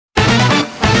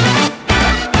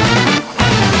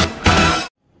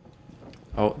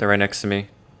Oh, they're right next to me.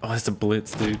 Oh, that's a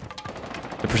blitz, dude.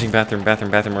 They're pushing bathroom,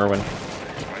 Irwin.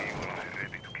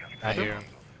 I hear him.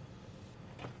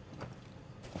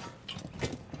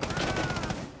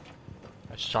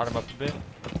 I shot him up a bit.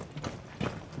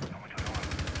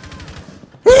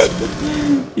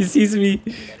 He sees me.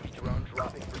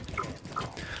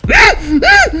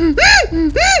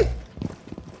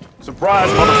 Surprise,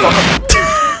 motherfucker!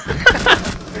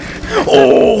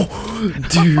 Oh,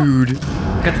 dude.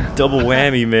 Got the double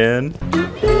whammy, man.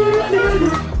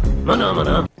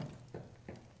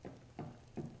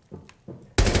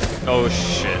 Oh,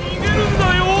 shit.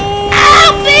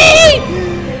 Help me!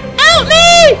 Help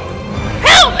me!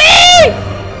 Help me!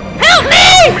 Help me!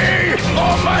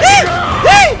 Oh my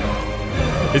god!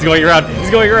 He's going around.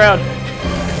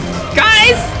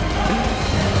 Guys!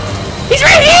 He's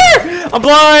right here! I'm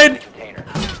blind.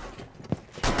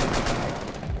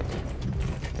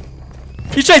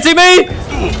 He's chasing me!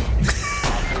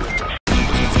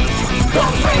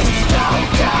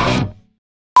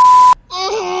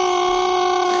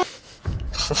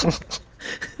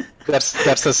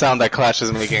 That's the sound that Clash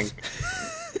is making.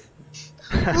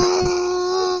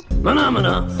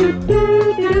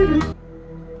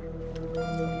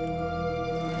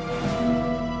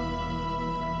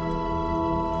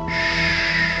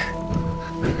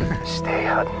 Stay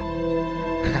hot.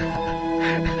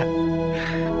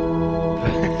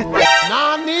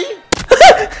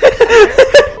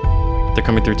 They're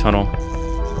coming through tunnel.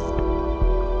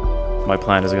 My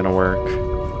plan is gonna work.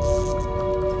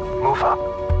 Move up.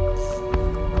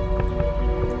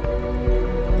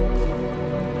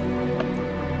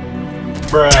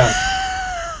 Bruh.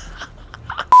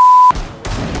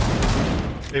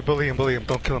 Hey, bully him.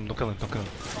 Don't kill him. Don't kill him.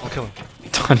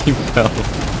 Donnie fell.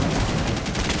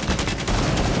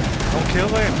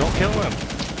 Don't kill him.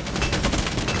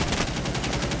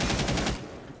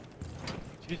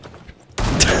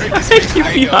 He's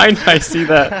behind. I see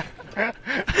that.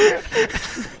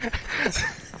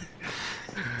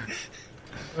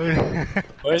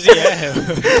 Where's he at?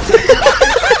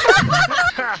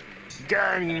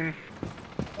 Gang.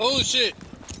 Oh shit!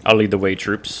 I'll lead the way,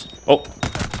 troops. Oh.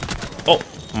 Oh,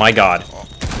 my god.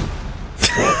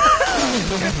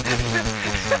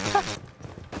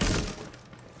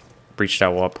 Breached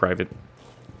out wall, private.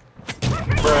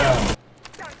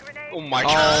 Oh my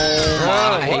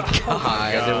god.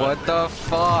 What the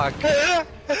fuck?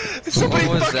 Somebody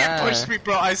What was fucking that? pushed me,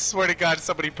 bro. I swear to god,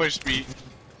 somebody pushed me.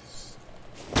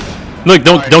 Look,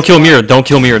 don't kill Mira. Don't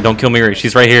kill Mira.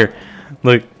 She's right here.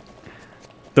 Look.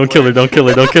 Don't kill her.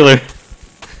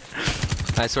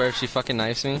 I swear if she fucking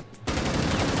knifes me.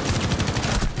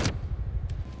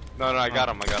 No, I got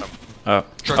him. Oh.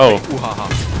 Ooh, haha.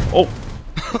 Oh.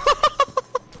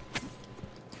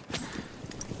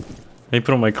 Let me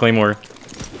put on my claymore.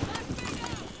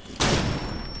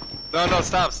 No,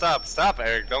 stop,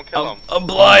 Eric. Don't kill him. I'm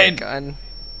blind. God. I'm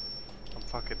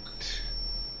fucking...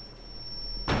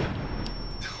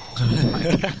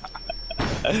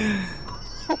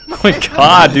 Oh my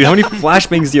god, dude, how many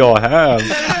flashbangs do y'all have?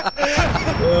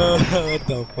 What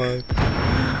the fuck?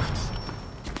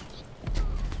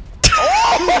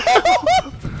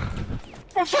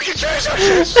 I'm fucking trash!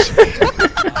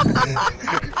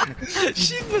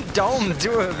 She's the dome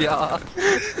to him, y'all.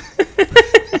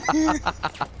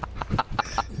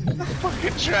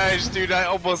 Fucking trash, dude. I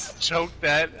almost choked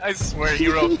that. I swear,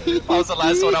 Hero. If I was the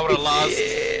last one, I would have lost.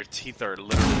 Your teeth are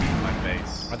literally in my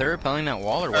face. Are they repelling that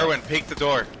wall or what? Erwin, peek the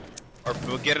door. Or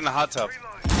we'll get in the hot tub.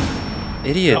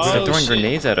 Idiots, they're Oh, throwing shit.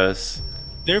 grenades at us.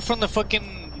 They're from the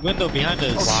fucking window behind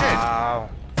us. Oh,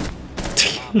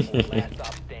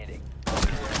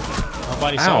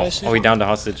 Nobody saw Ow. that shit? Oh, we downed a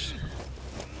hostage.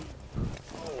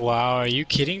 Wow, are you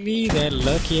kidding me? That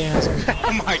lucky ass.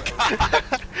 Oh my god.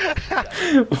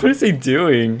 What is he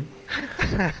doing?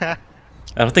 I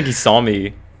don't think he saw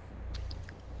me.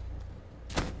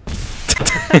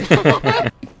 I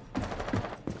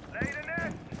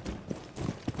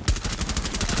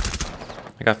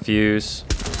got fuse.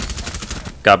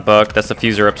 Got buck. That's the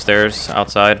fuser upstairs,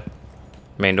 outside.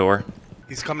 Main door.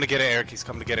 He's coming to get it, Eric. He's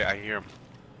coming to get it. I hear him.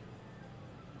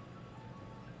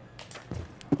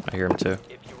 I hear him too.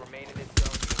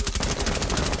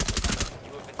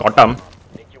 Got him.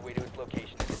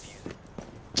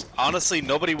 Honestly,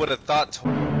 nobody would have thought.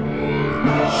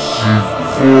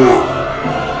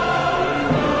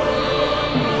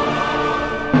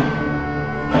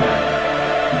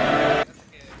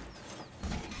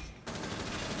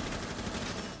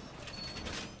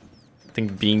 I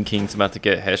think Bean King's about to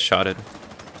get headshotted.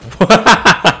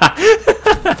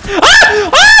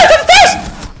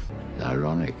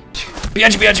 Ironic.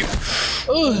 Behind you!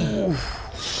 Ooh.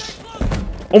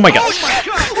 Oh my god.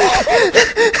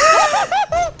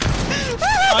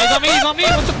 Oh, he's on me, he's on me!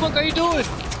 What the fuck are you doing?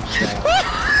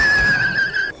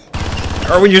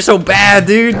 Erwin, you're so bad,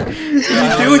 dude. What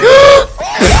are you doing?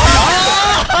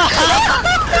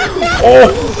 Oh!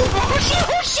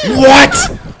 What?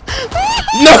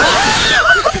 No!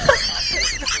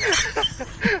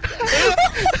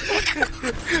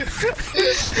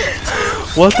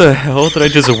 What the hell did I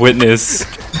just witness?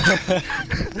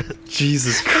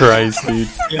 Jesus Christ, dude.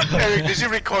 Eric, did you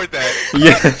record that?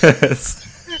 Yes.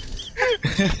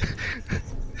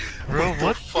 Bro,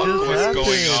 what Fuck was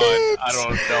going on? I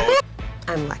don't know.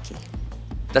 I'm lucky.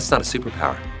 That's not a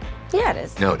superpower. Yeah, it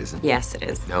is. No, it isn't. Yes, it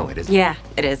is. No, it isn't. Yeah,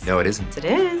 it is. No, it isn't. It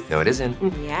is. No, it isn't.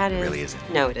 Yeah, it is. Really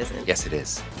isn't. No, it isn't. Yes, it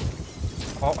is.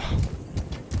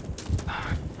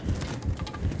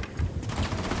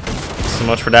 So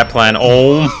much for that plan.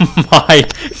 Oh my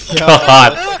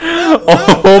god.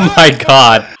 Oh my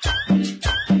god.